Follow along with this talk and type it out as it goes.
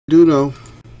do know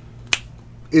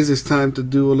is it's time to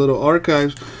do a little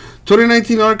archives.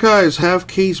 2019 archives, half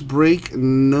case break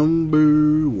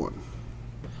number 1.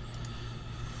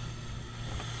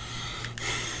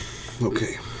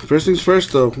 Okay, first things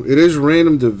first though, it is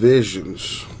random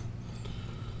divisions.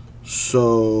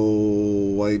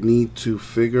 So I need to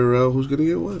figure out who's gonna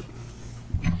get what.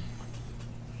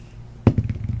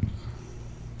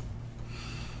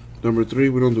 Number 3,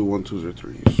 we don't do 1, 2s, or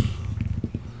 3s.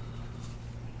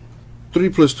 3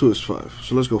 plus 2 is 5,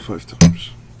 so let's go 5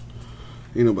 times.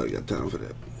 Ain't nobody got time for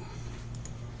that.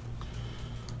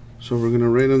 So we're gonna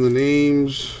random the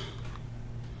names,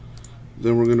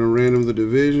 then we're gonna random the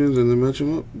divisions, and then match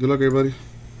them up. Good luck, everybody.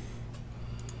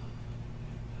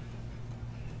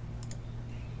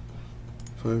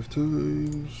 Five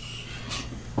times.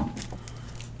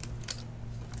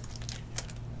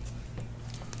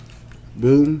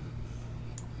 Boom.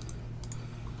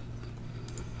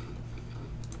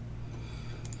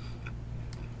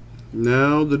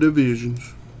 Now the divisions.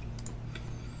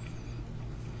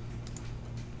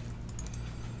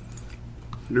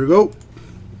 Here we go.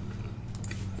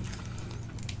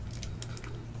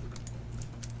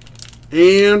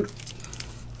 And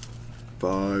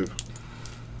 5.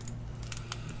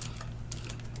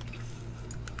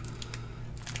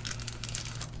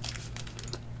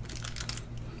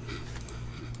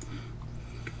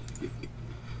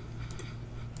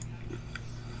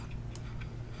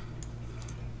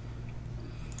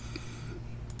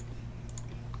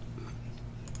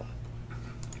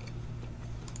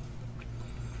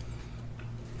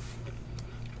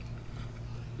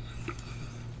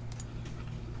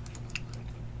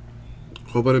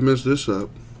 Hope I didn't mess this up.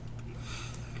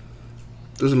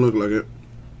 Doesn't look like it.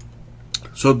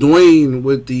 So Dwayne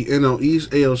with the NL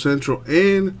East, AL Central,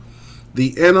 and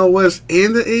the NL West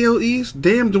and the AL East.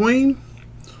 Damn, Dwayne.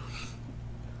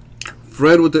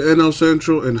 Fred with the NL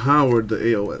Central and Howard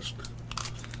the AL West.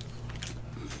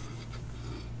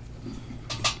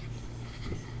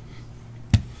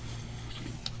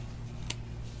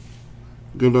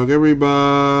 Good luck,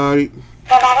 everybody. Good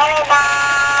luck, everybody.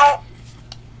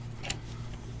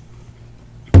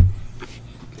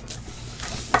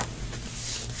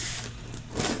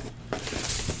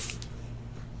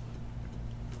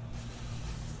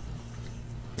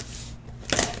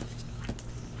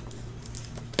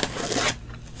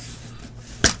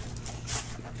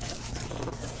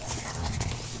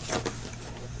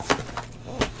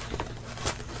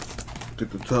 Get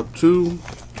the top 2.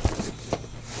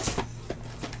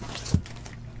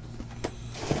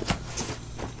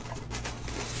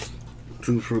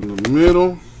 Two from the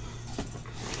middle.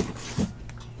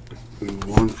 And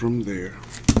 1 from there.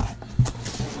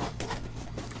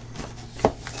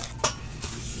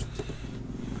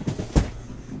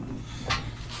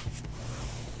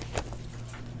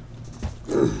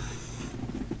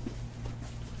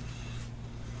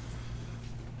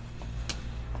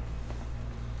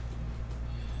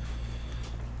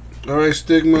 Alright,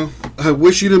 Stigma. I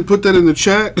wish you didn't put that in the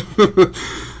chat.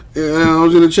 Yeah, I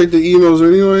was gonna check the emails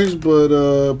anyways,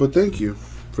 but thank you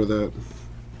for that.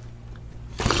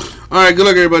 Alright, good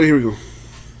luck, everybody. Here we go.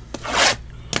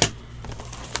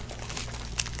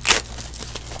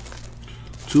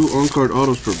 Two on-card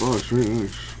autos per box. Very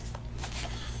nice.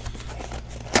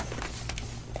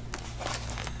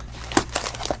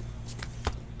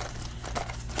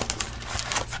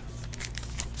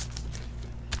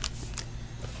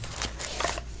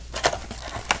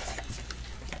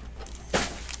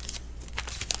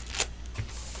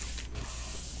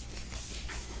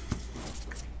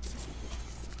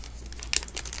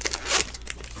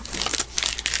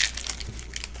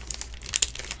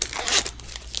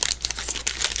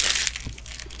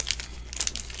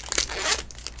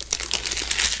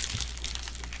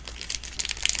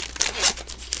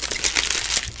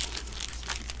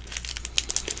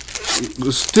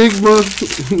 The Stigma,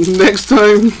 next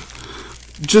time,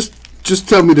 just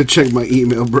tell me to check my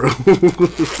email, bro.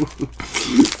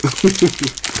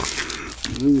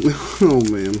 Oh,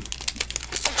 man.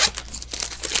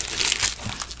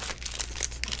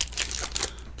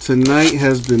 Tonight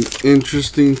has been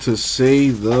interesting to say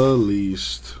the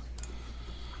least.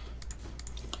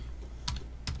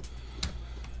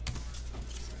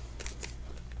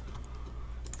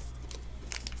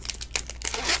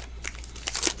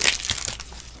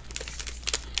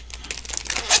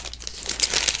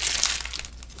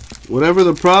 Whatever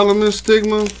the problem is,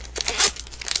 Stigma,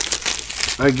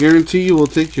 I guarantee you we'll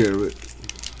take care of it.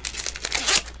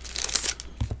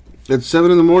 It's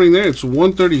 7 in the morning there. It's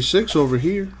 1:36 over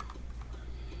here.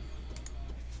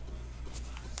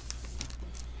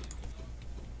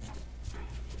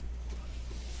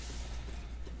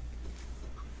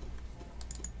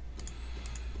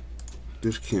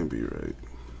 This can't be right.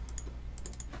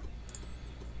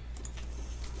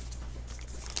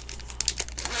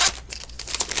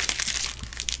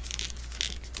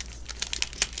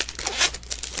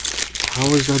 How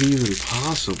is that even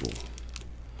possible?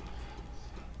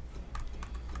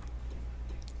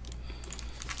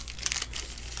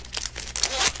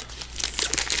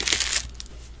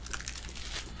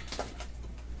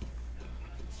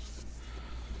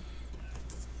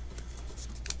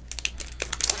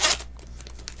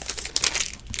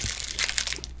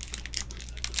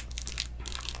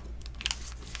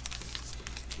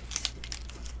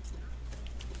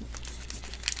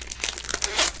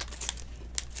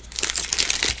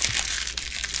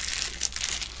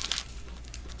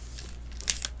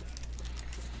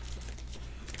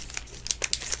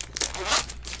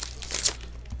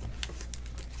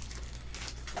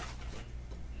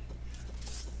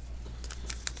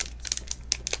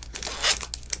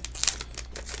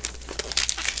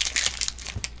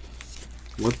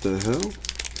 What the hell?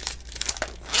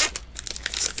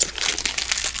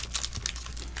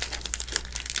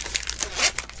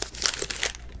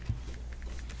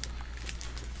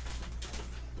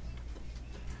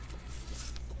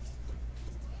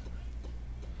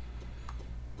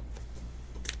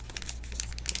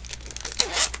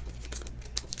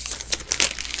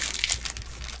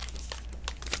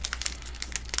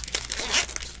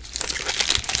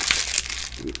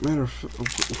 Matter of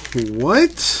fact,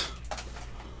 what?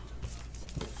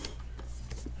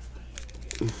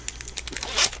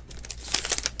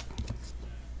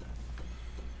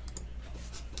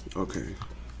 Okay.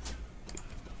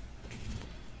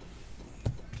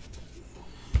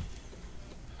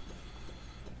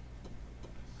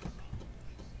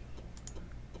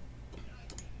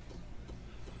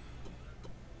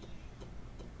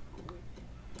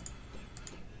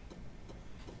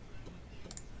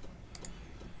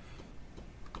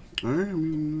 All right,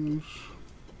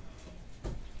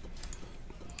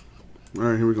 all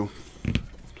right, here we go.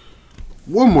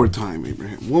 One more time,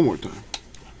 Abraham. One more time.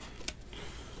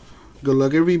 Good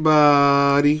luck,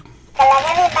 everybody. Good luck,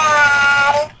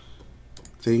 everybody.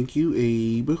 Thank you,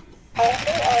 Abe. Thank you, Abe.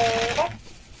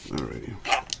 Alrighty.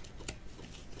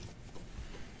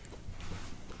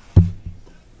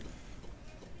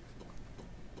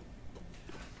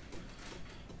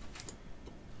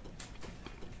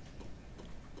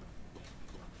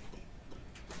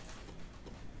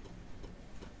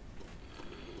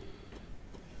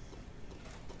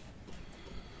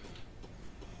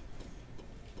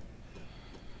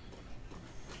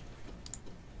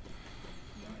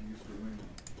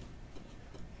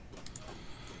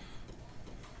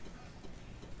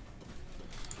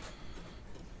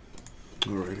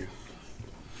 Alrighty.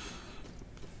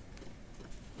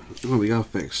 Oh, we got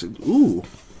fixed. Ooh.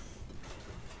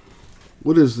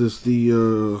 What is this?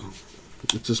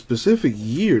 It's a specific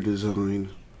year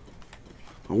design.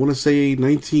 I want to say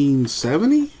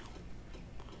 1970?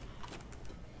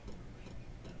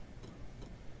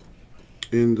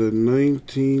 In the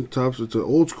 19 tops, it's an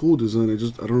old school design. I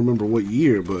don't remember what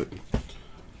year, but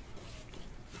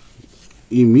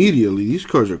immediately these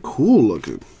cards are cool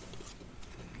looking.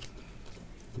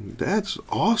 That's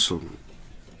awesome.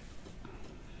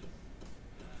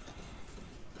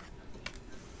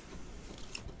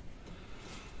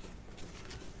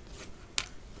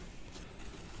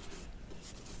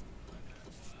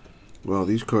 Wow,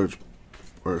 these cards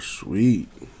are sweet.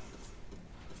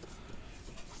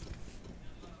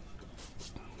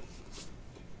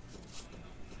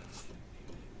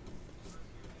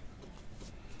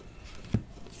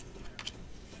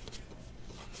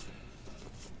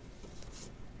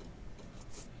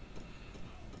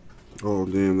 Oh,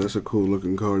 damn, that's a cool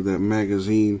looking card, that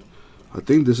magazine. I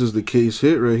think this is the case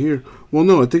hit right here. Well,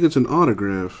 no, I think it's an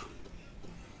autograph.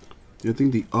 I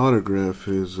think the autograph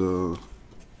is the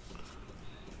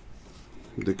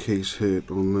case hit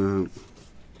on that.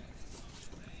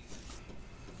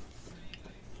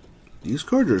 These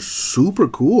cards are super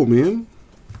cool, man.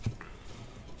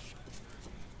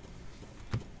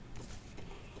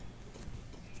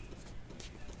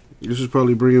 This is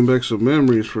probably bringing back some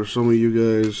memories for some of you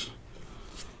guys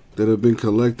that have been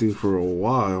collecting for a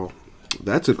while.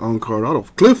 That's an on-card auto.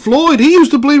 Cliff Floyd, he used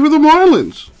to play for the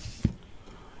Marlins.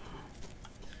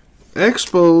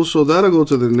 Expos, so that'll go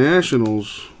to the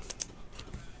Nationals.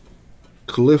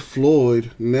 Cliff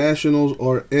Floyd. Nationals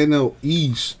are NL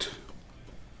East.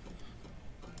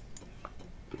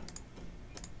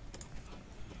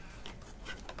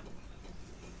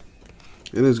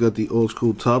 And it's got the old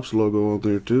school Topps logo on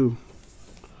there too.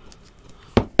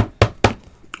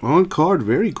 On card,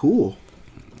 very cool.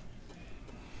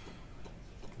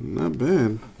 Not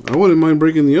bad. I wouldn't mind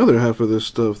breaking the other half of this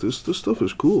stuff. This stuff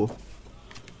is cool.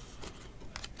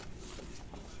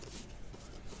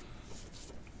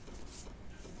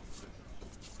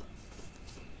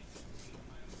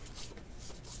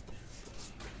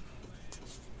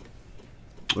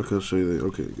 Like I'll show you that.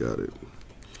 Okay, got it.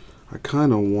 I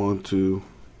kind of want to.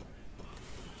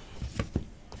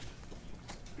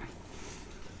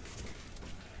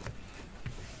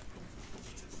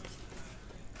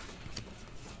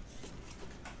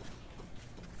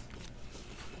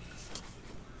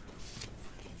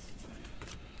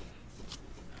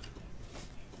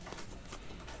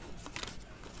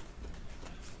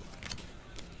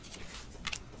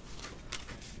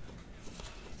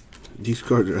 These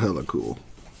cards are hella cool.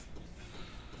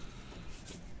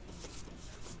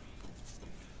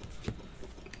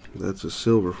 That's a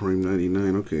silver frame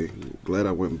 99. Okay, glad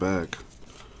I went back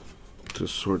to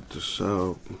sort this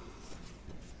out.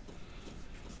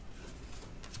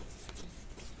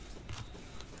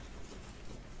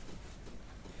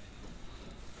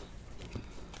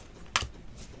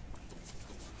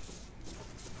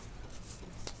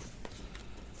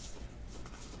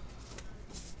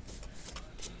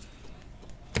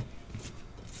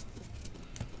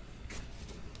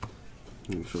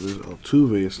 So this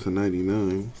Altuve is to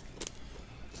 99.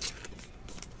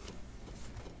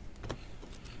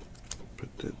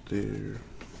 Put that there.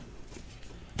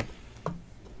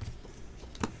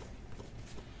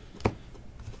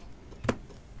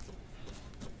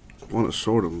 I want to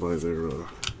sort them by their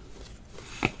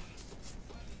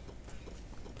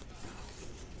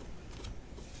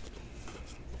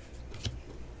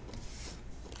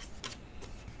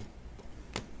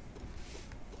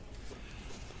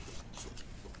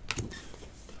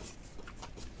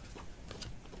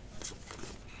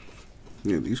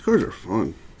yeah, these cards are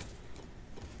fun.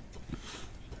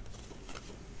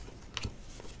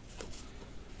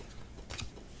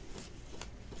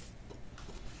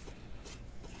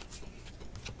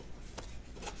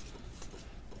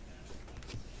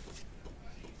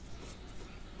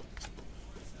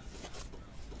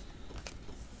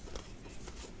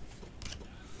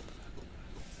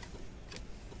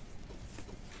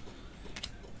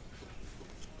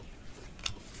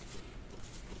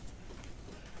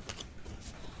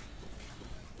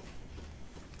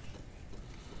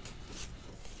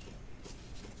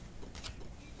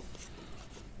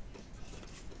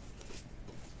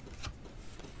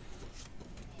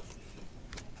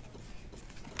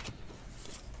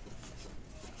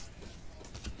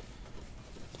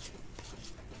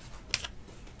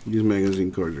 These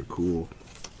magazine cards are cool.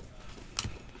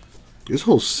 This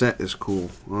whole set is cool,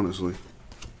 honestly.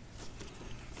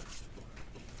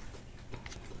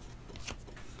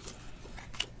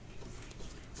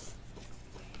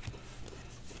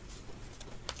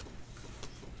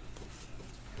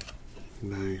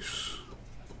 Nice.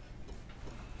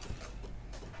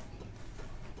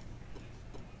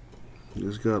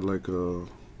 It's got like a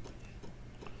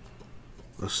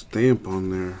stamp on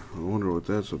there. I wonder what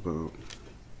that's about.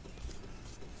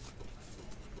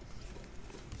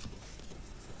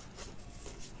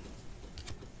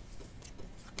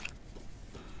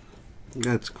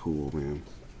 That's cool, man.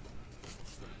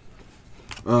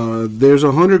 There's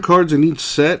 100 cards in each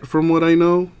set, from what I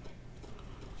know.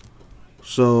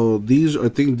 So these, I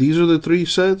think these are the 3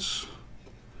 sets.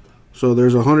 So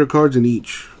there's 100 cards in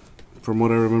each, from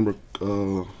what I remember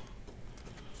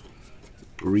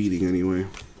reading anyway.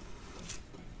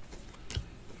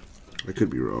 I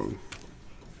could be wrong,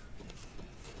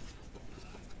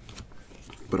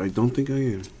 but I don't think I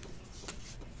am.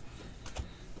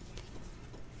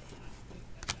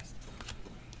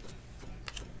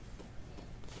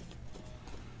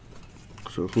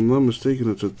 So if I'm not mistaken,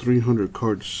 it's a 300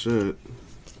 card set.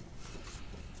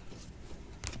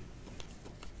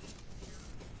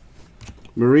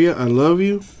 Maria, I love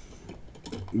you,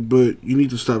 but you need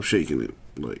to stop shaking it.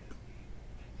 Like,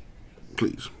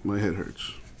 please, my head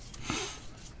hurts.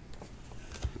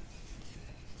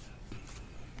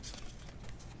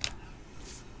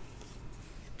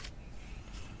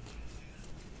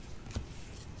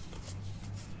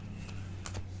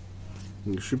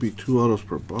 There should be 2 autos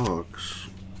per box.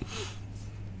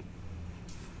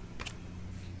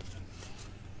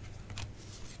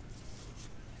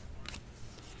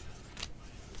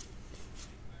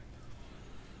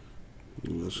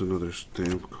 And that's another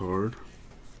stamp card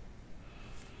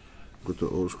with the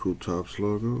Old School Tops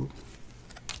logo.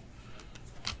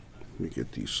 Let me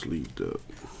get these sleeved up.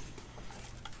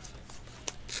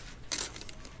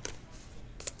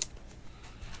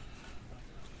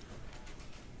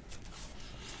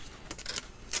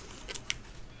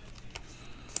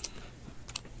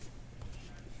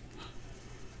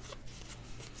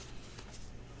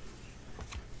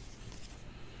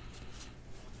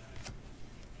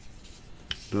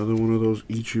 Another one of those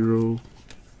Ichiro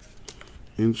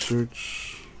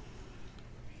inserts.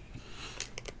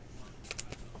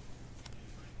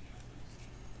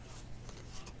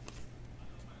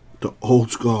 The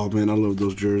old school, oh, man, I love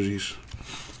those jerseys.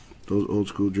 Those old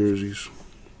school jerseys.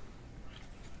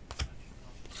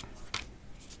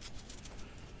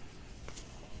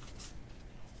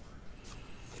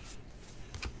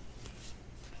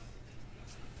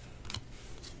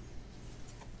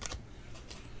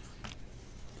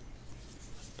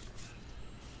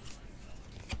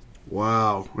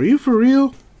 Wow, are you for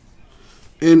real?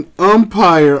 An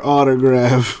umpire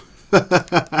autograph.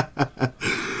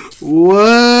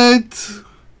 What?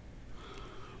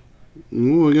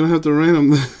 Ooh, we're gonna have to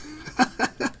random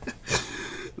that.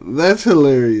 That's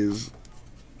hilarious.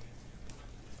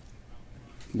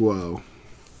 Wow.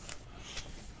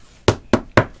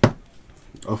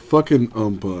 A fucking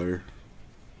umpire.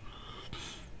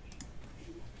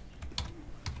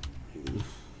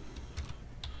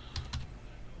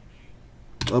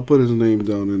 I'll put his name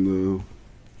down in the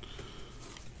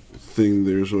thing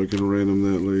there so I can random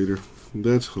that later.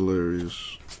 That's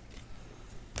hilarious.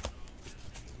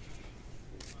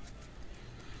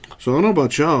 So I don't know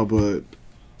about y'all, but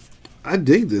I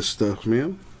dig this stuff,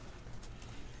 man.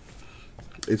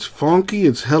 It's funky,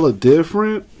 it's hella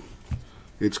different,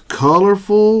 it's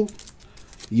colorful,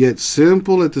 yet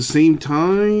simple at the same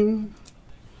time.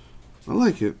 I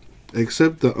like it.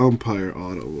 Except the umpire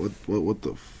auto. What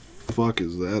the fuck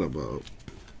is that about?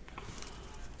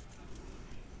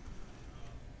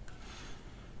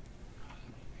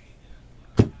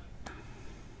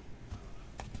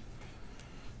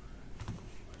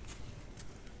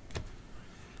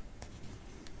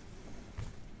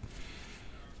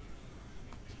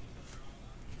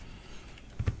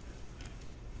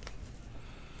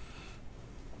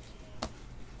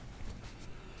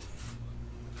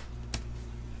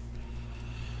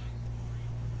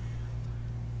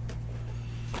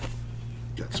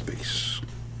 Got space.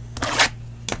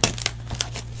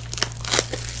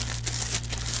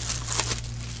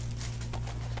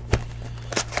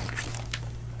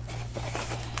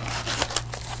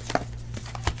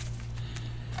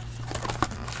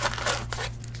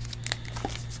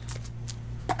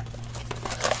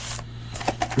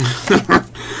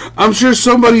 I'm sure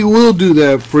somebody will do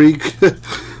that, freak.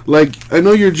 Like, I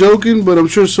know you're joking, but I'm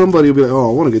sure somebody will be like,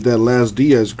 oh, I want to get that last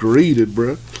Diaz graded,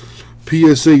 bruh.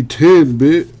 PSA 10,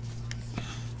 bit.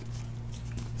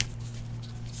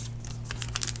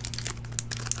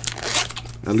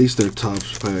 At least their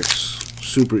Topps packs.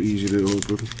 Super easy to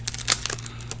open.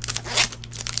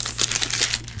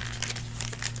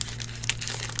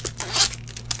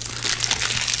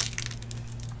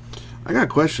 I got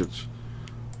questions.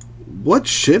 What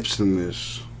ships in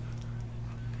this?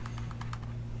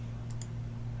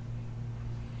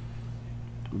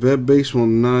 Web base will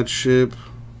not ship.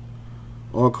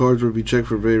 All cards will be checked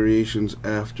for variations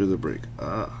after the break.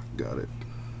 Ah, got it.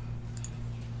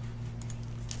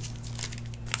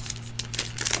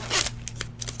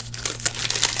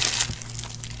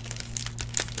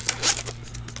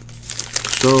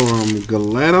 So I'm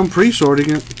glad I'm pre-sorting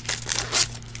it.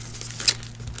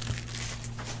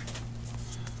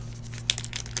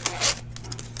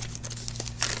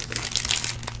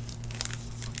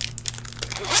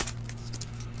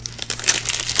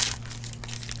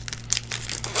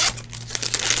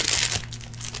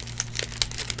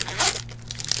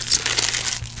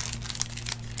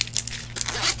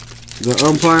 The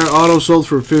umpire auto sold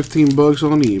for 15 bucks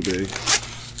on eBay.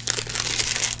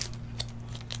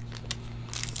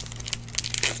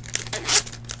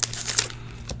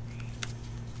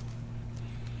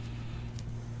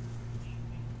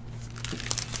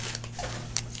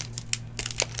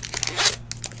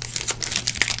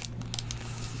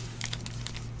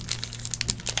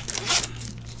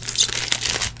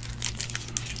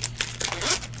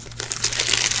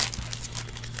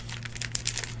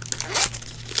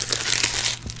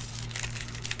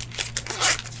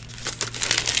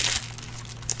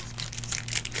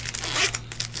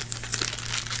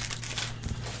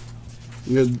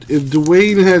 If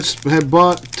Dwayne had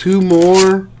bought 2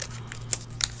 more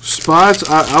spots,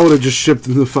 I would have just shipped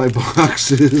them the 5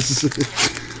 boxes.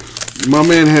 My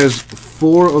man has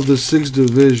 4 of the 6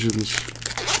 divisions.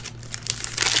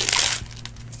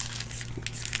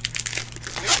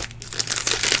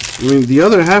 I mean, the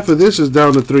other half of this is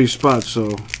down to 3 spots,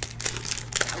 so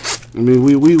I mean,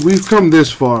 we've come this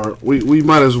far. We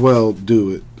might as well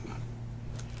do it.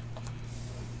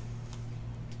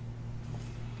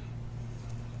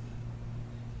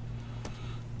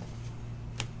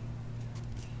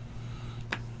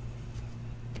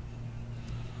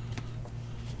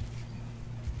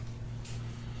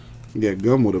 Yeah,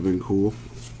 gum would have been cool.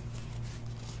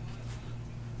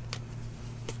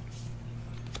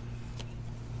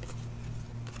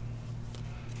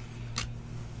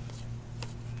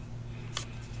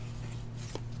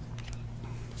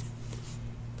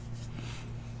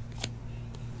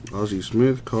 Ozzie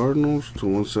Smith, Cardinals to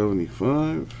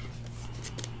 175.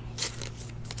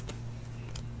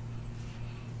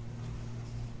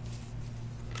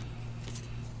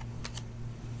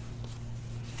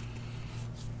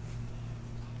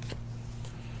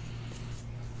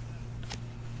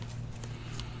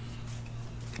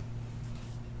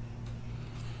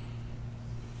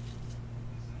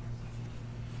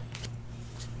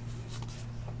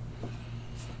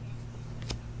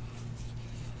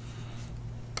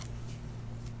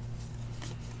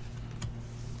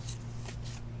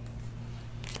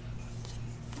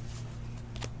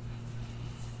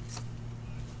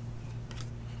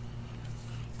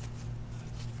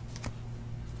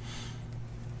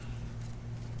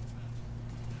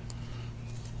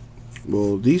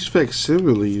 Well, these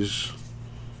facsimiles,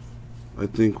 I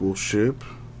think, will ship.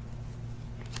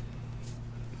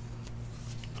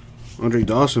 Andre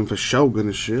Dawson for sure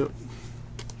gonna ship.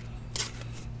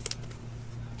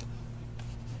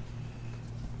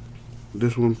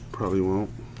 This one probably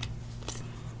won't.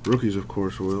 Rookies, of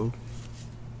course, will.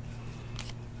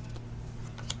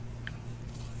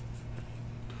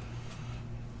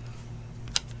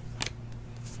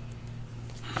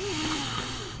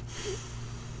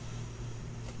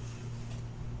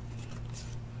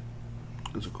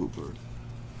 That's a cool bird.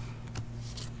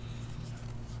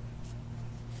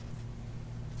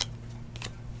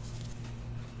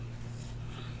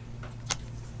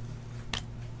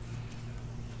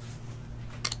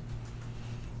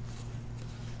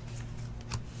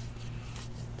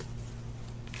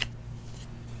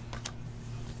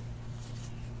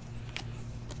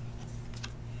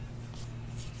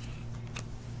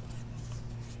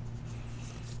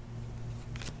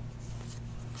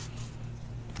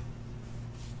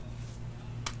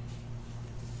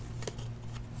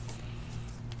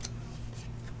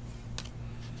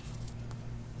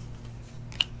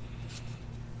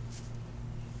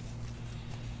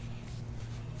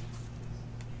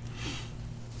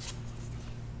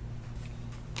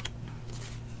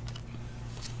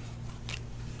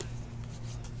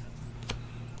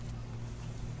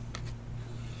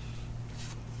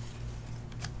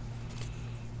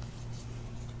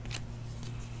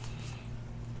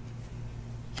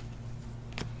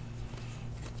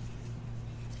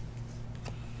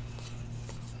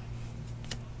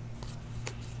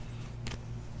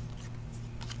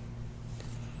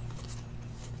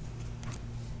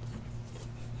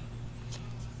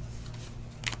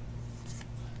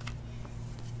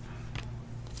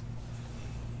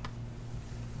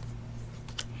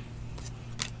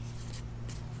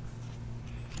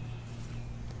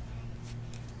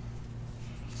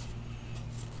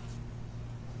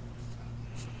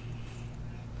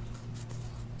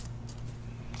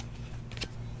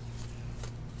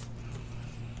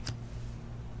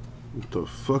 What the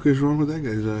fuck is wrong with that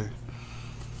guy's eye?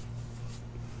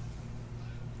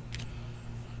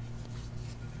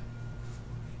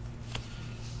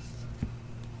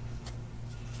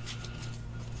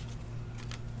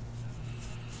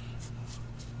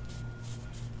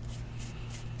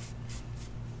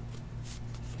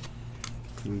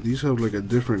 And these have like a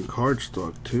different card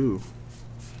stock too.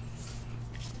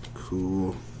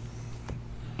 Cool.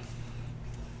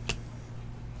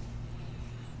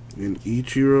 In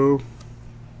Ichiro,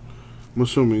 I'm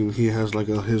assuming he has like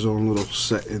his own little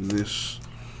set in this.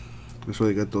 That's why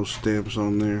they got those stamps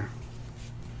on there.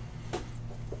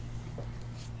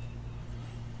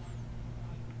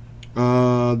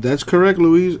 That's correct,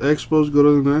 Louise. Expos go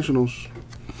to the Nationals.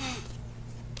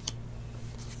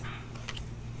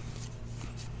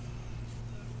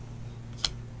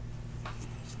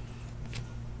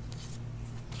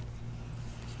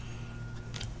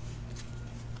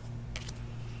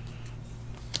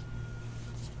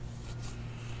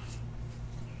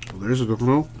 There's a good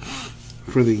one.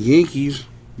 For the Yankees.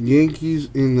 Yankees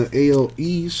in the AL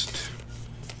East.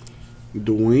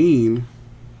 Dwayne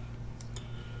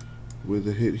with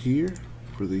a hit here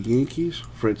for the Yankees.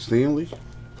 Fred Stanley.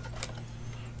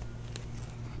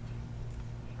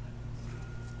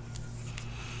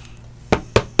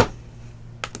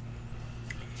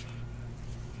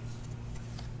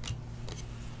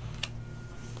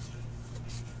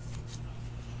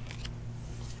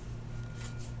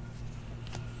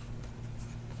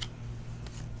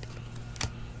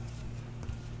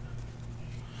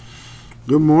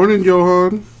 Good morning,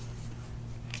 Johan.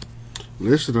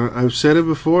 Listen, I've said it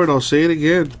before and I'll say it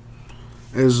again.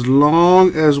 As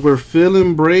long as we're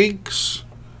filling breaks,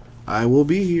 I will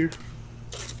be here.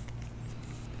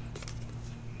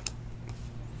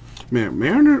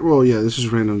 Mariners. Well, yeah, this is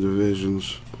random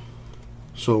divisions.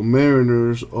 So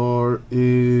Mariners are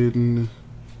in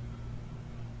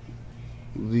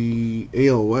the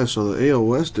AL West. So the AL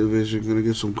West division gonna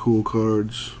get some cool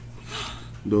cards.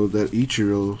 Though that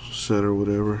Ichiro set or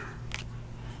whatever.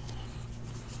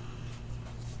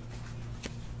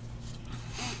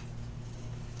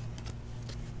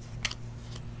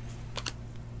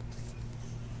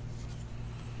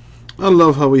 I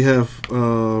love how we have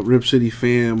Rip City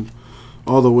fam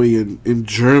all the way in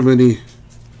Germany.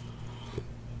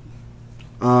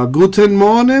 Guten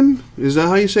Morgen? Is that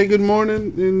how you say good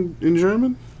morning in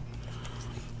German?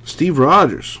 Steve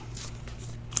Rogers.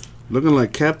 Looking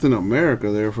like Captain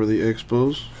America there for the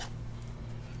Expos.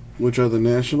 Which are the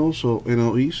Nationals, so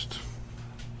NL East.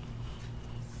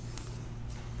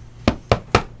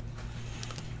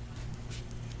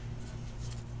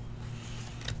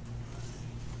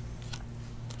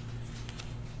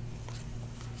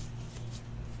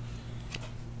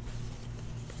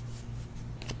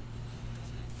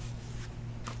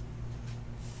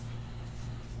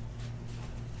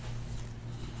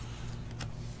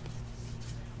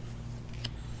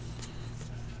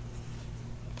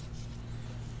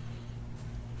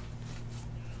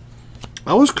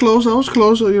 I was close.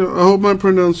 You know, I hope my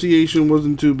pronunciation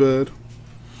wasn't too bad.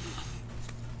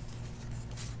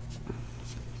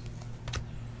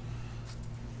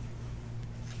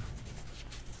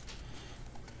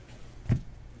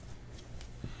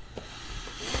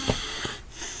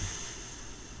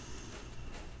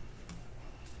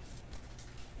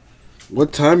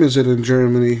 What time is it in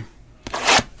Germany?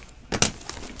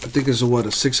 I think it's a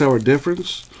 6-hour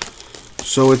difference.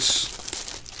 So it's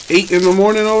 8 in the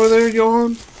morning over there,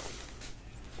 Johan?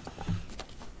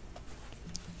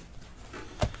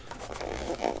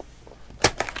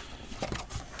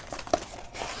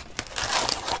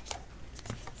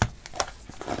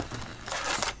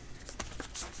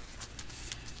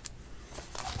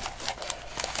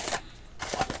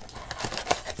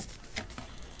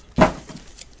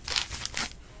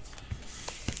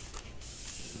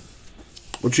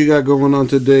 What you got going on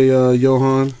today,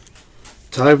 Johan?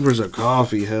 Time for some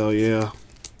coffee, hell yeah.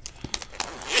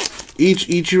 Each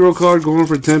Ichiro card going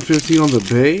for $10.50 on the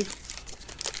Bay.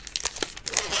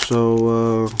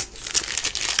 So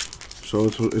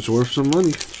it's worth some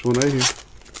money. That's what I hear.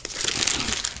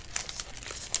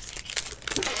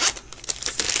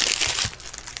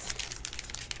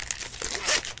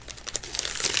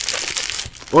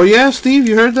 Oh yeah, Steve,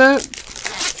 you heard that?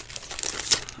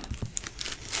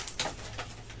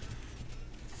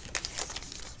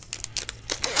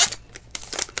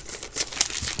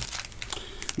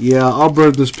 Yeah, I'll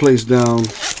burn this place down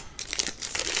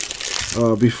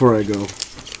before I go,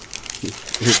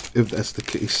 if that's the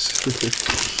case.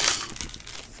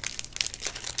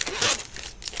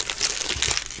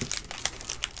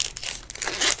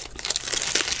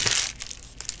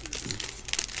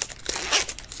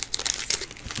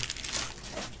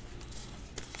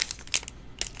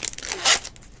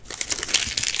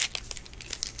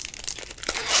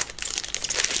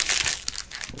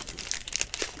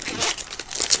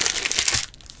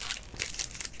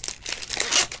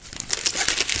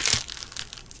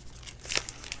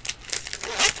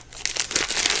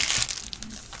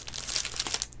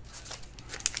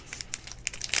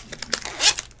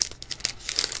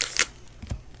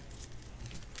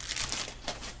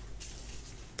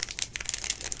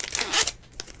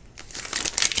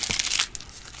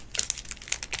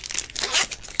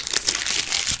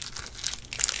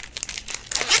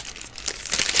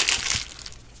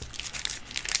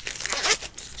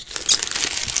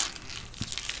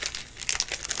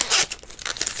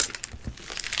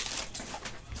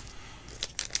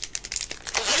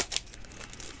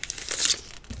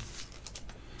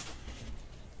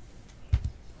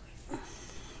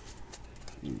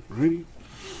 Alrighty.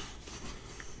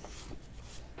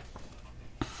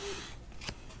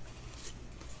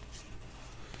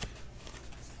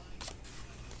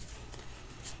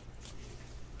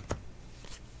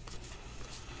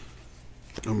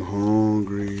 I'm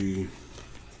hungry.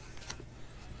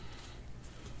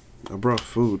 I brought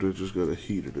food, I just gotta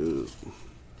heat it up.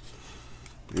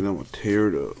 And I'm gonna tear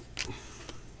it up.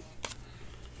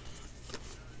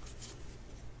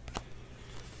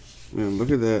 Man, look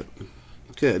at that.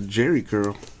 Look at that Jerry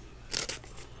curl.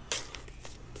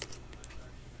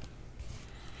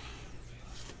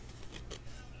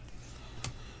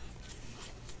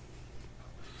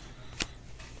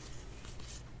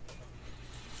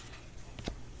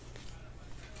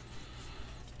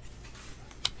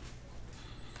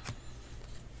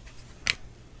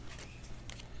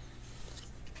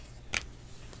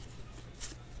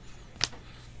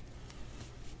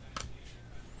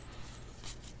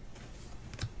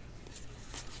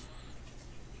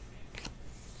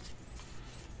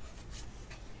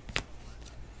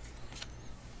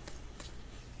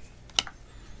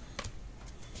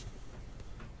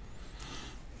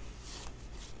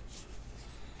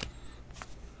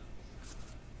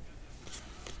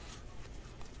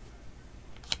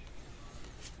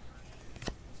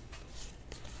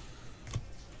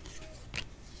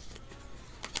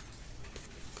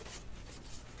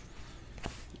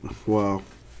 Wow.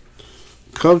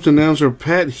 Cubs announcer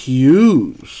Pat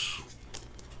Hughes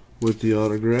with the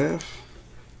autograph.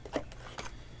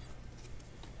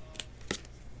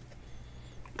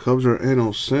 Cubs are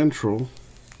NL Central.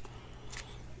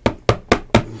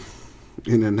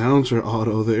 An announcer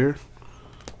auto there.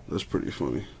 That's pretty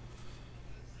funny.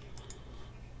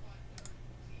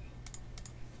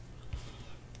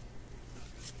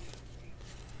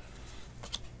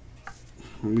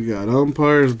 We got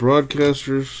umpires,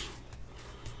 broadcasters.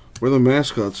 Where the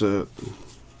mascots at?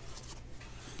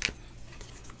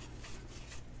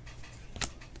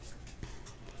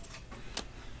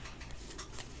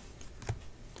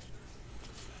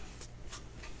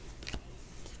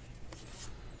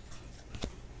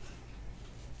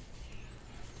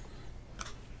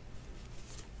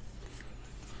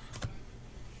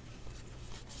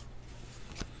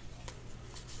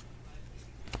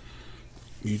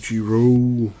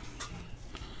 Ichiro.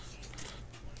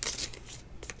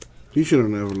 He should have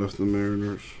never left the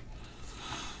Mariners.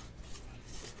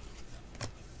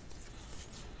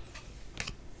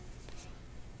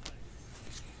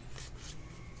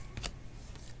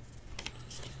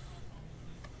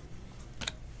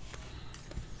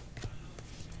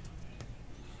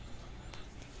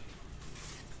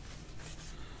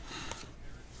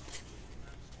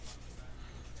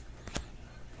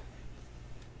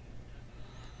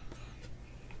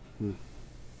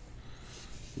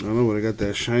 I don't know, but I got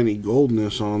that shiny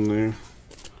goldness on there.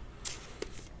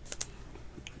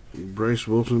 Bryce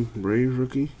Wilson, Braves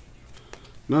rookie.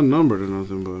 Not numbered or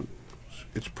nothing, but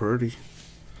it's pretty.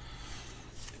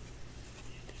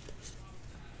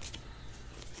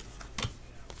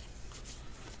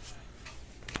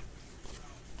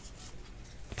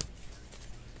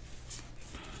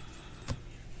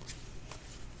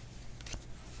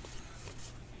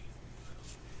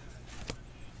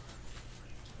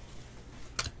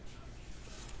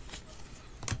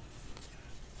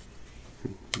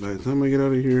 By the time I get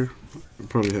out of here, I'll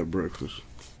probably have breakfast.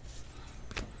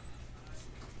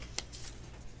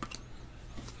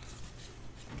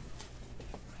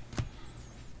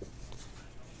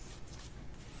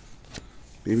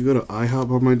 Maybe go to IHOP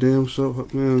by my damn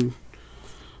self. Man,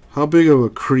 how big of a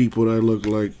creep would I look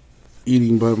like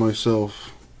eating by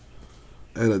myself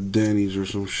at a Denny's or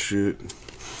some shit?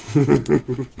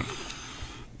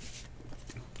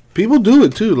 People do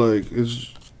it too. Like, it's...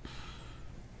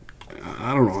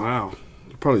 I don't know how.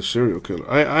 Probably serial killer.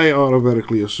 I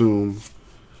automatically assume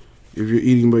if you're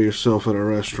eating by yourself at a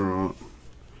restaurant,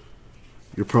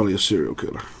 you're probably a serial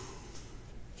killer.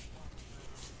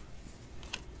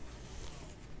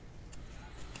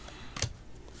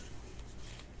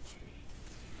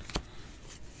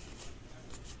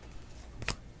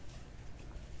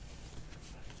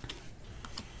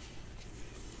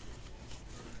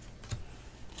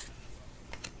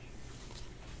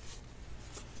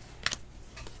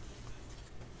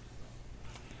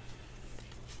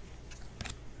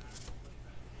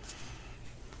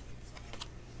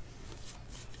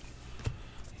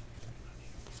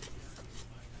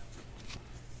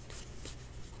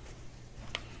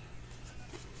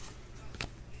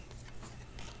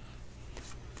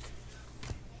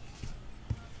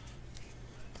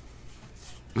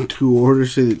 Two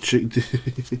orders say the chick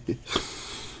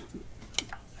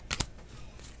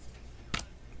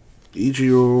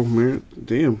Ichiro, man,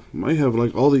 damn, might have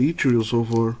like all the Ichiro so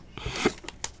far.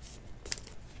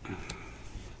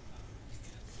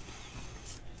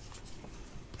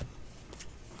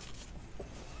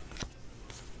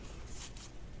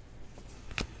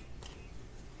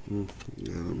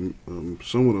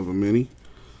 Somewhat of a mini.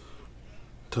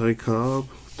 Ty Cobb,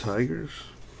 Tigers.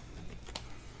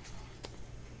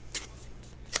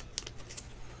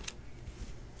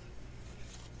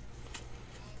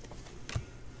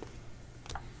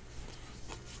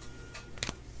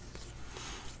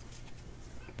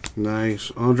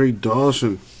 Nice. Andre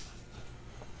Dawson.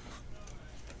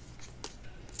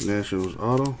 Nationals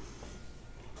auto.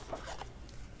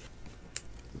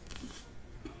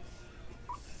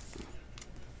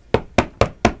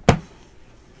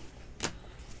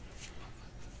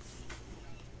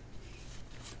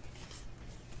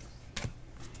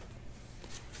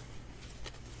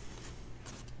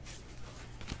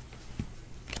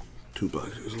 Two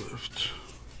boxes left.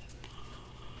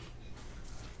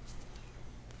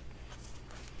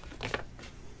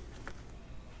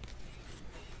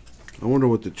 I wonder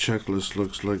what the checklist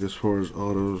looks like as far as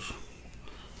autos.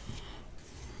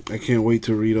 I can't wait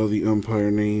to read all the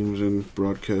umpire names and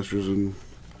broadcasters and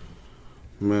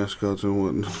mascots and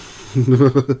whatnot.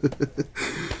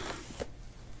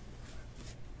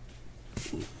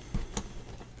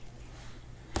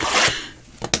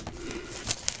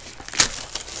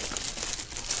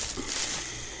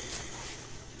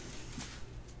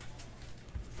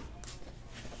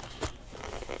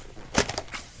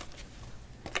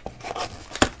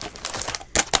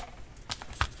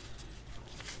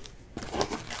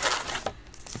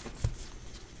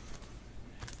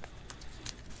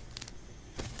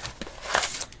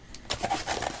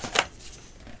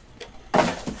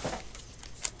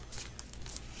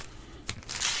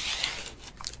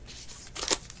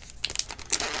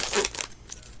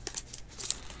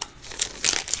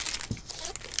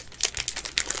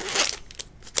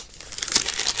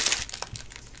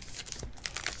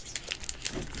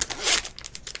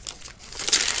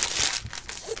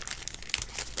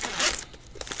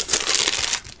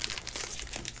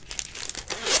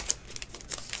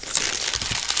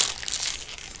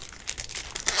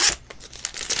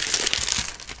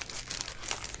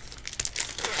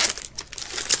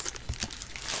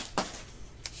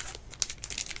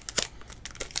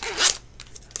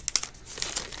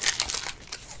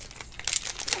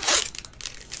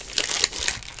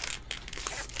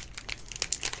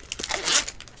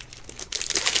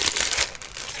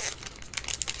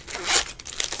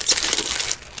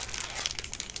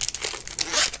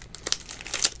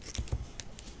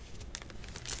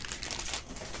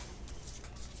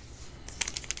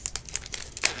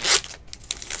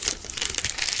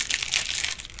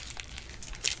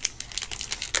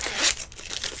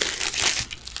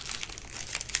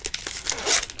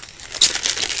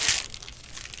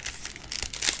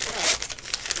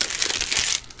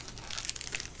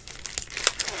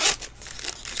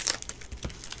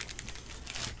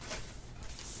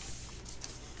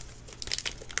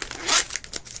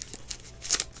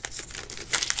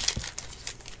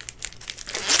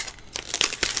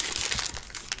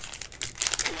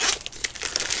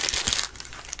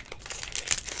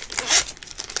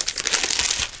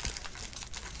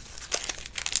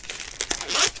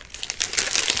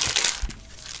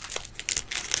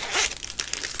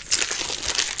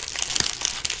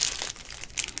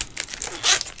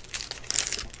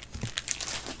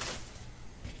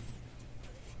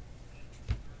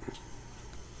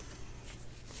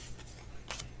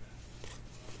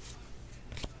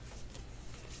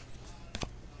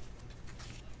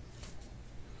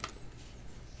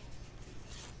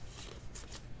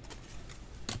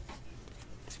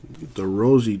 The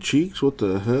rosy cheeks, what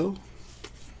the hell?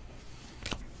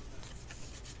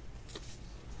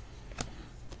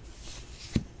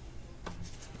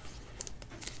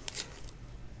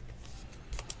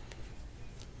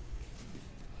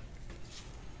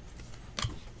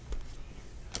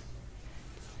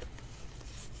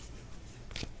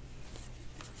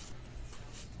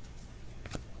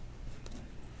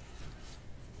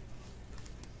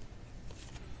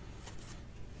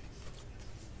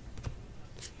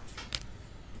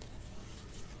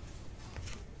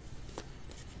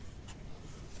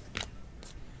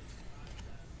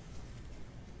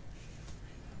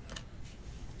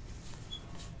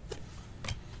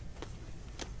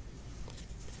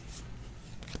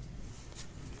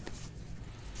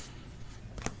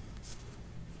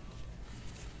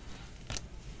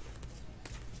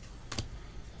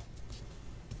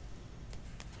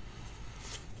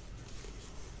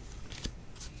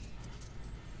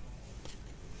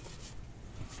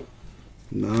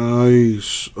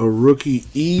 Nice. A rookie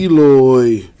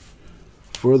Eloy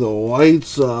for the White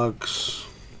Sox.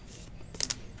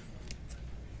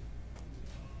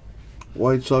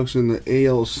 White Sox in the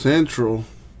AL Central.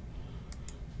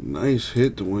 Nice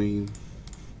hit, Dwayne.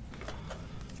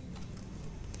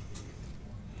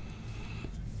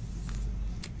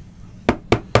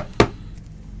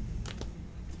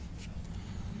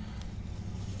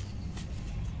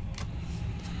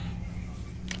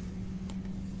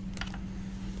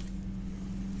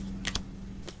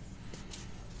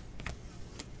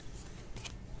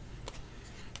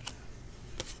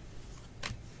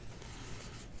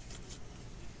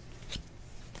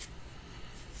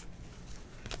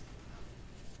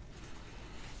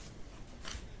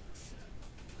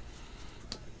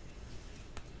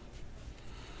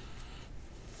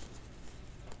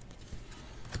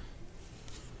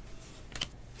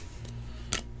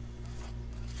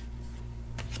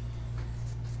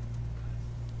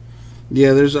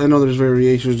 Yeah, I know there's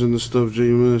variations in the stuff,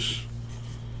 Jameis.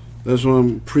 That's why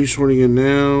I'm pre-sorting it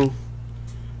now.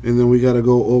 And then we got to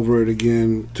go over it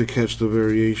again to catch the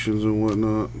variations and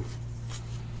whatnot.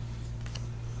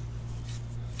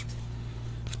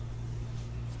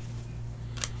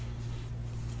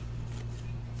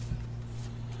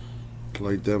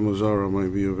 Like that Mazzara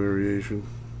might be a variation.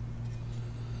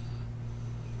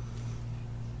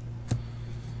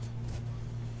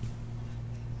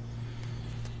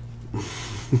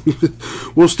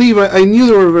 Well, Steve, I knew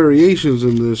there were variations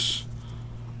in this.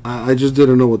 I just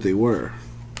didn't know what they were.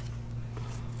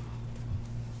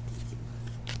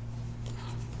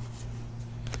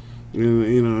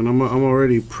 And I'm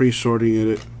already pre-sorting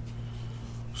it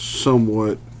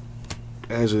somewhat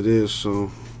as it is, so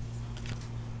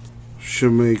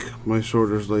should make my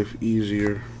sorter's life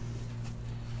easier.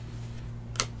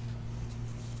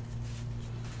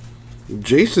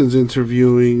 Jason's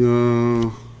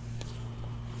interviewing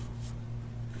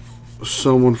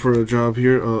someone for a job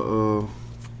here, a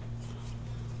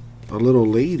little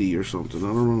lady or something. I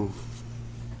don't know.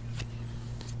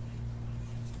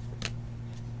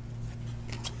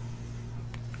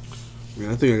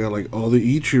 Man, I think I got like all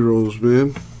the Ichiros,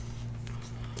 man.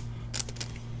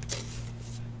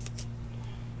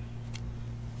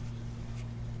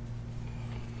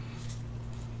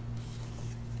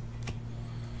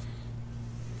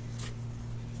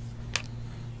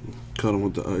 Cut him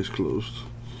with the eyes closed.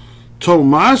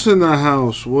 Tomas in the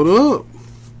house. What up?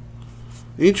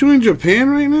 Ain't you in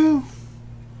Japan right now?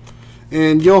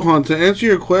 And Johan, to answer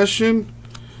your question,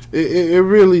 it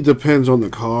really depends on the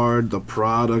card, the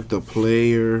product, the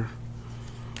player.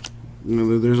 You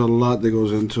know, there's a lot that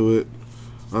goes into it.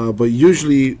 But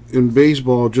usually in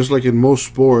baseball, just like in most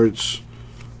sports,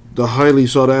 the highly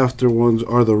sought after ones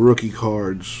are the rookie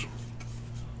cards.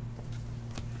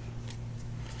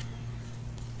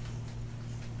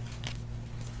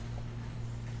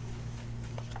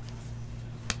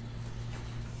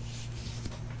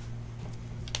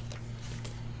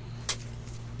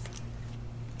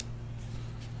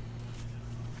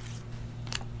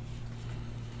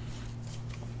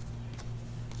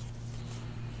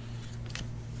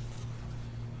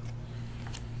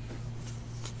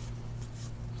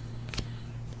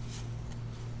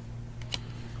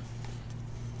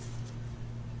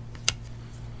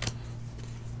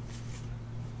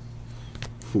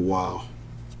 Wow.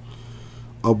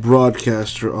 A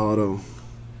broadcaster auto.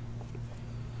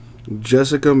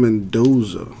 Jessica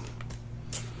Mendoza.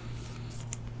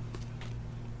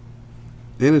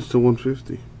 And it's to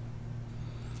 150.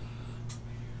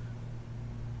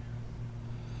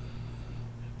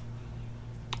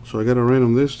 So I gotta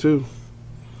random this too.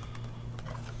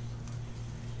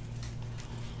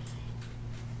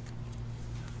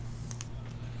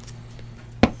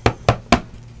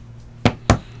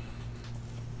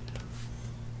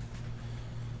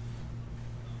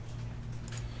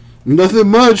 Nothing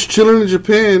much. Chilling in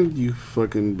Japan. You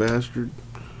fucking bastard.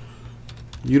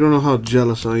 You don't know how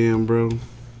jealous I am, bro.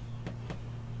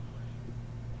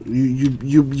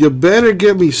 You better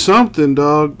get me something,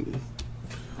 dog.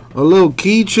 A little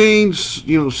keychain,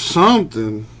 you know,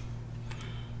 something.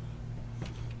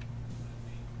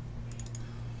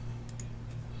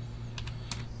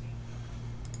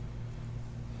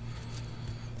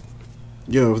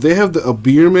 Yo, if they have a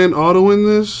Beerman auto in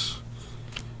this,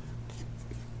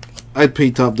 I'd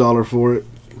pay top dollar for it.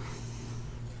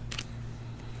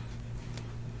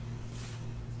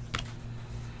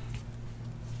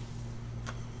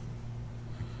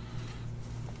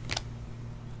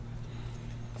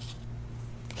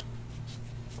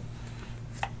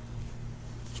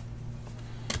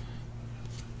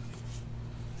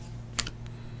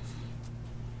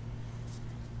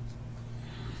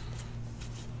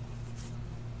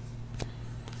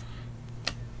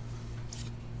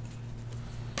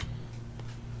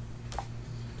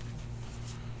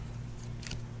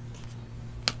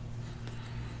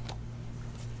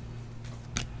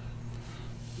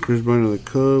 Chris Bryant of the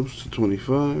Cubs to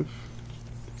 25.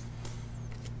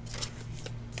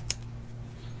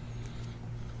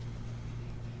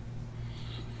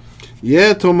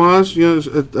 Yeah, Tomas, you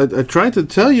know, I tried to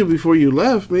tell you before you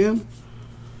left, man.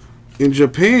 In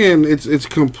Japan, it's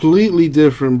completely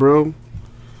different, bro.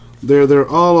 They're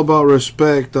all about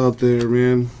respect out there,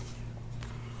 man.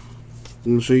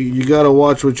 And so you gotta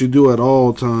watch what you do at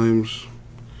all times.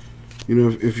 You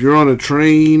know, if you're on a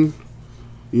train,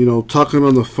 you know, talking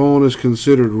on the phone is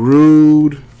considered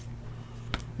rude.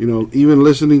 You know, even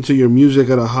listening to your music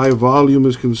at a high volume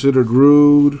is considered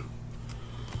rude.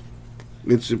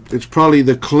 It's probably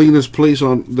the cleanest place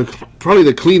probably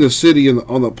the cleanest city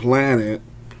on the planet.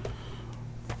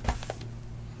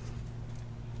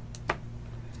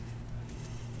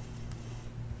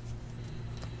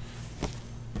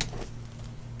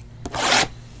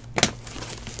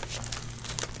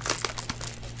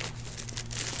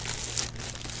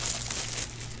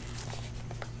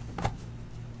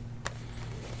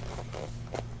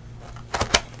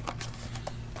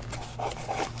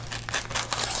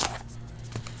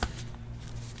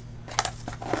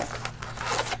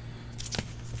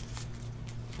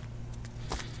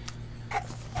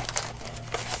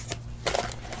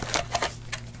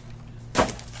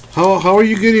 How are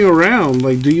you getting around?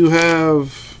 Like, do you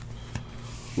have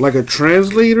like a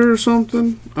translator or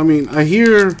something? I mean, I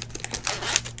hear,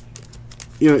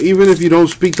 you know, even if you don't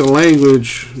speak the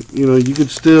language, you know, you could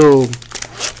still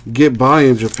get by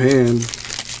in Japan.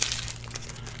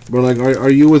 But like,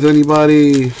 are you with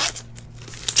anybody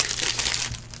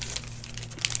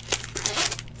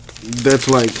that's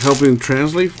like helping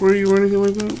translate for you or anything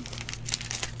like that?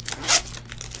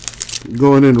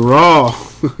 Going in raw.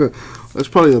 That's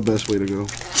probably the best way to go.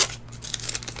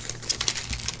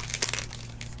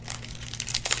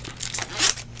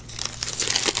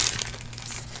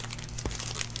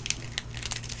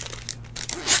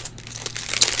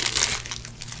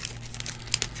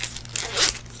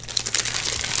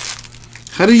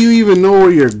 How do you even know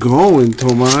where you're going,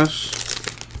 Tomas?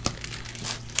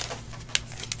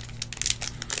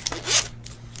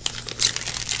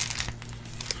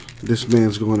 This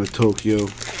man's going to Tokyo.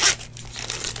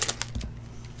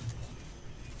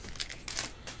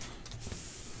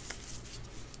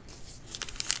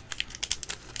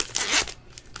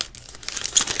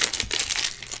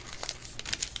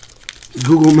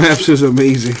 Google Maps is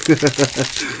amazing.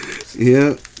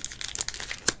 Yeah.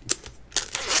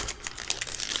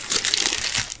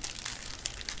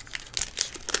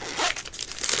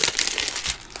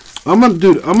 I'm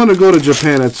gonna go to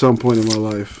Japan at some point in my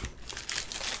life.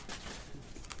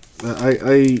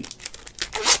 I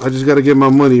just gotta get my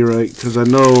money right, because I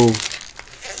know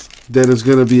that it's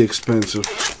gonna be expensive.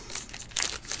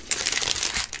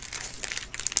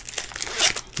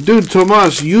 Dude,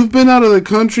 Tomas, you've been out of the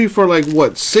country for like,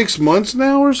 what, 6 months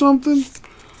now or something?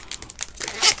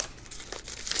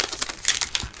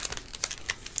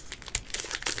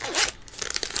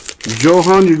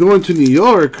 Johan, you're going to New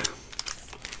York.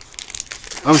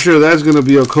 I'm sure that's going to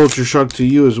be a culture shock to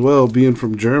you as well, being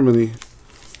from Germany.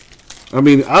 I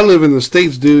mean, I live in the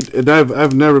States, dude, and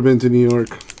I've never been to New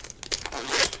York.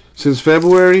 Since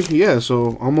February? Yeah,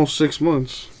 so almost 6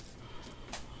 months.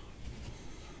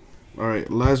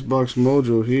 Alright, last box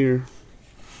mojo here.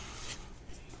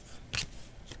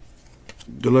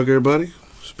 Good luck, everybody,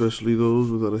 especially those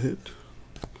without a hit.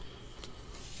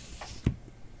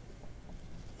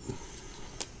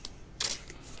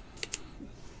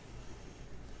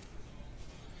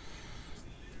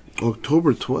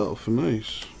 October 12th,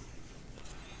 nice.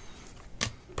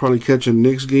 Probably catch a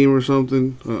Knicks game or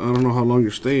something. I don't know how long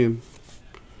you're staying.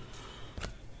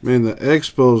 Man, the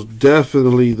Expos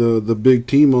definitely the big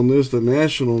team on this. The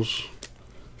Nationals.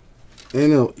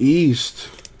 NL East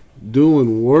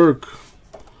doing work.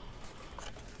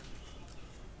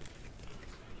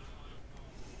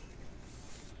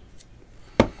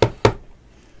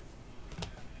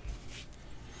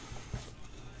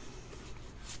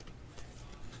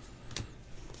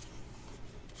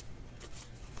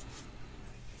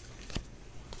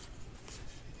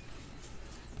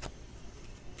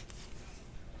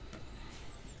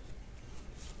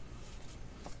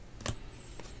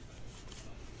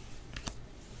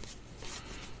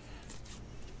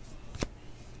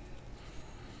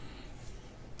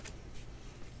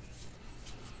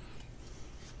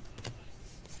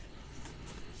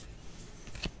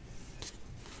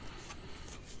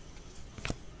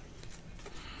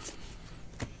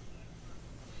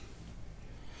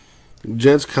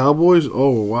 Jets, Cowboys?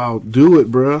 Oh, wow. Do it,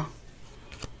 bruh.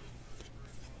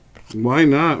 Why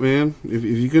not, man? If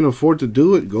you can afford to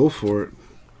do it, go for it.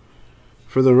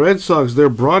 For the Red Sox, their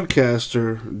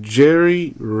broadcaster,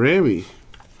 Jerry Remy.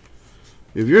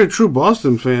 If you're a true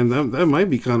Boston fan, that might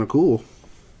be kind of cool.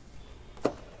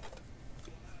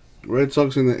 Red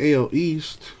Sox in the AL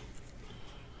East.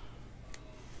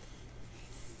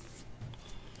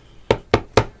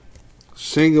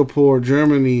 Singapore,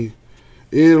 Germany,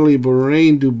 Italy,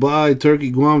 Bahrain, Dubai,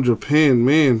 Turkey, Guam, Japan.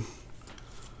 Man,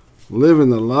 living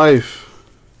the life.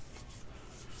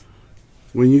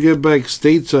 When you get back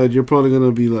stateside, you're probably going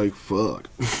to be like, fuck.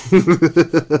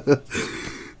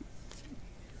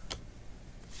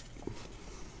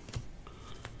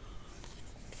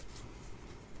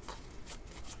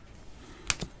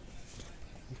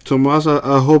 Tomas,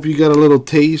 I hope you got a little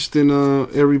taste in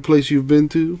every place you've been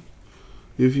to.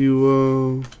 If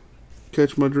you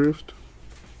catch my drift.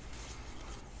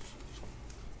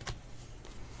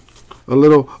 A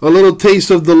little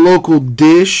taste of the local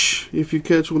dish, if you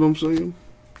catch what I'm saying.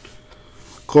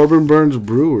 Corbin Burns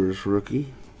Brewers,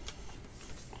 rookie.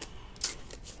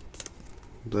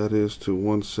 That is to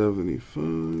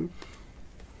 175.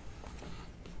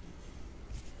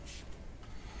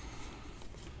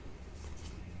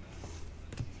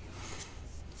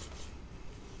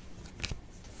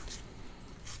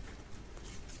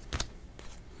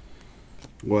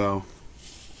 Wow.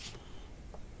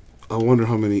 I wonder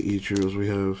how many Ichiros we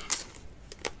have.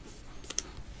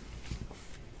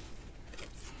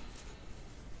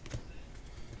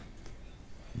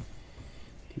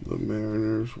 The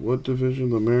Mariners. What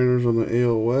division? The Mariners on the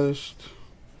AL West.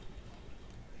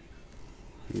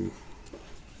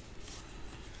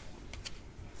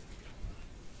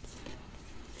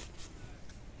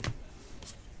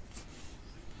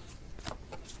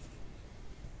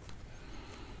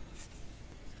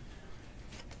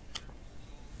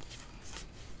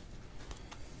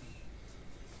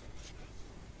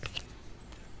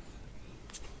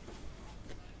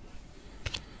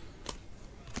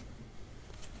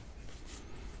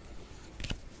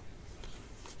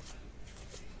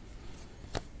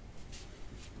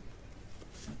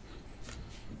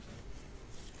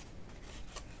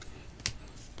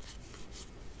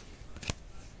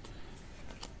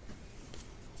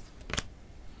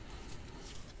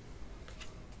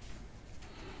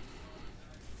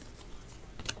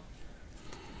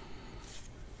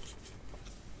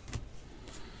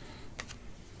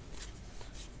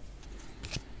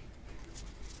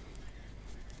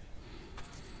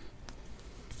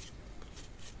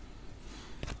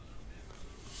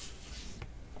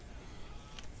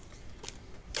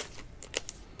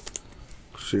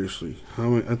 Seriously, how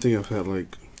many? I think I've had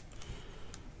like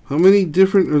how many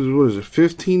different? What is it?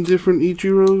 15 different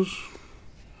Ichiros.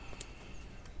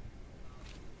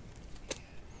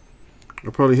 I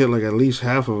probably hit like at least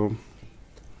half of them.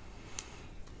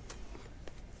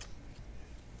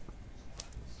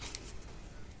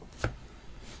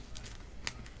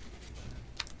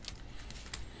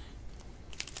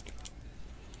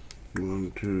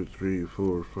 One, two, three,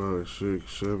 four, 5,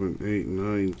 6, 7, 8,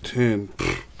 9, 10.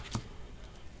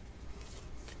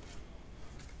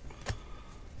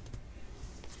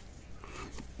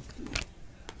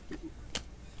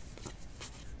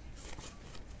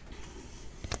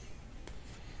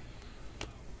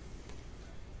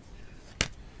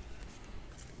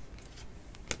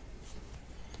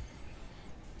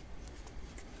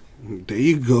 There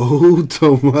you go,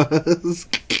 Tomas.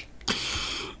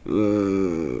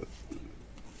 Bro,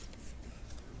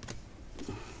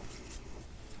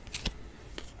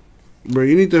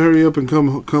 you need to hurry up and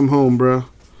come home, bro.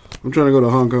 I'm trying to go to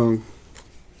Hong Kong.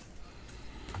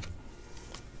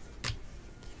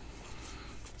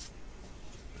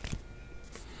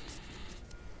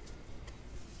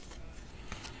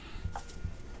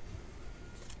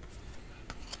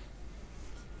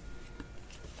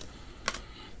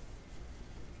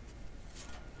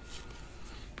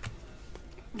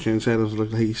 Chance Adams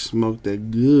looked like he smoked that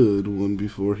good one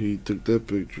before he took that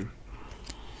picture.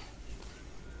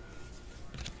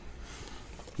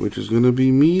 Which is going to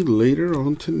be me later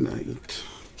on tonight.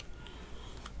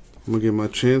 I'm going to get my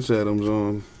Chance Adams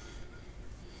on.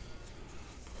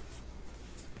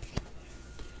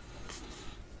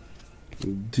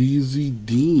 DZ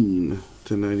Dean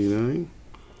to 99.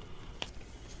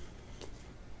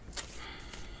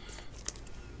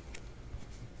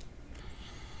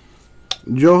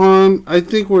 Johan, I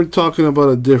think we're talking about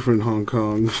a different Hong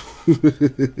Kong.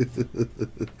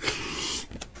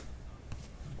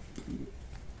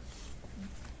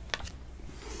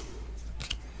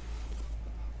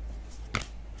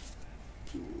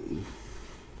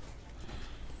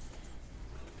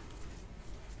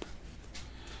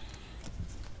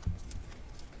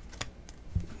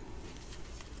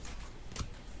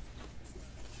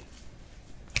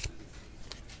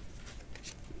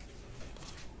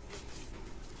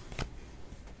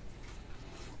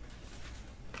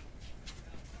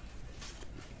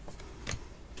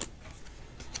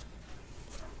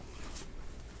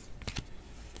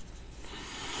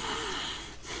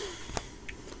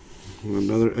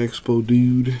 Another Expo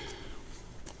dude.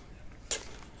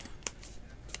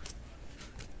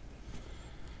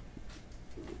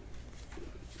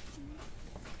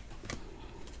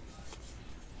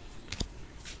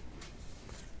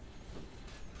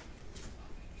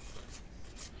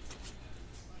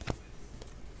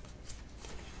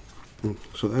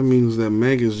 So that means that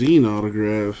magazine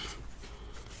autograph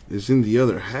is in the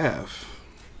other half.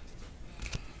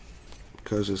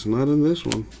 Because it's not in this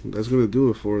one. That's going to do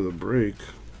it for the break.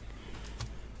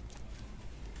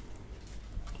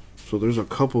 So there's a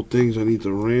couple things I need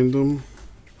to random.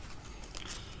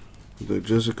 The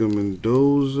Jessica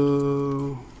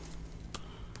Mendoza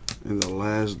and the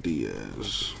Last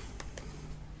Diaz.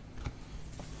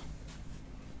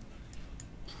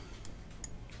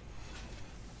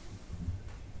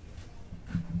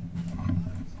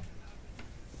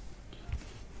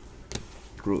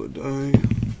 Roll a die.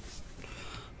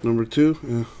 Number 2,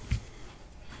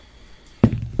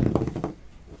 yeah.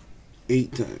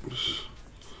 8 times.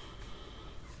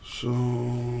 So,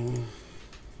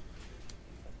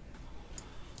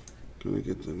 gonna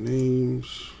get the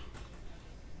names.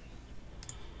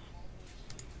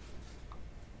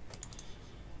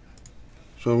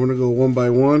 So I'm gonna go one by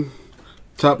one.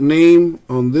 Top name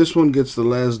on this one gets the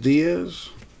Last Diaz.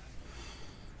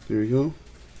 There we go.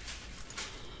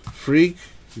 Freak,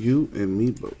 you and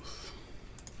me both.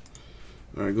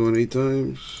 Alright, going 8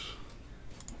 times.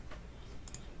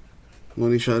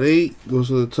 Money shot 8 goes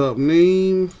to the top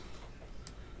name,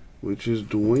 which is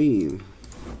Dwayne.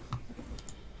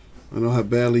 I know how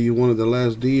badly you wanted the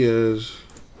Last Diaz,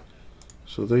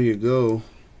 so there you go.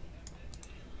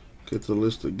 Get the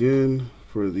list again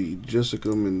for the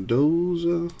Jessica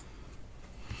Mendoza.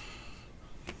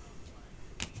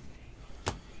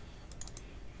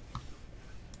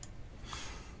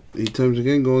 Eight times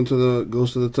again, goes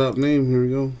to the top name. Here we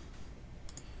go.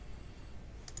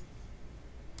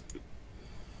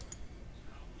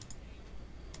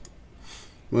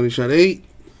 Money shot 8.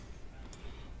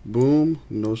 Boom.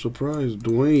 No surprise.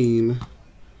 Dwayne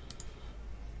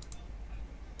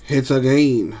hits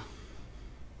again.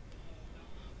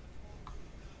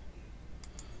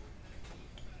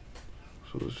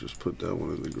 So let's just put that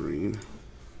one in the green.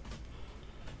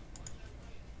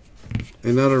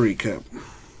 And now to recap.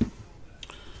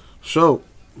 So,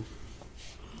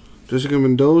 Jessica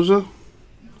Mendoza,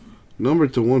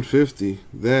 numbered to 150.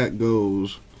 That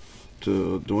goes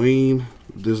to Dwayne.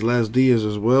 This Last Diaz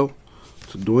as well.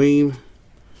 To Dwayne.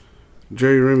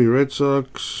 Jerry Remy Red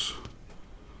Sox.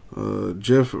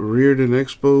 Jeff Reardon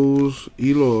Expos.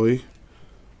 Eloy.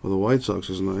 Well, the White Sox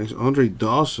is nice. Andre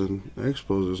Dawson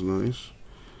Expos is nice.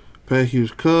 Pat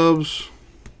Hughes Cubs.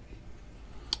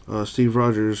 Steve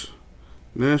Rogers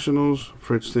Nationals.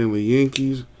 Fred Stanley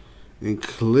Yankees. And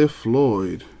Cliff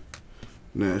Floyd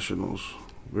Nationals.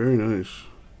 Very nice.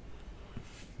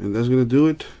 And that's going to do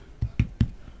it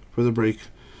for the break.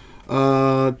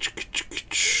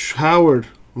 Howard,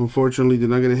 unfortunately,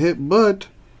 did not get a hit, but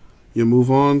you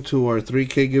move on to our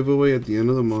 3K giveaway at the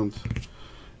end of the month.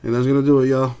 And that's going to do it,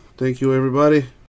 y'all. Thank you, everybody.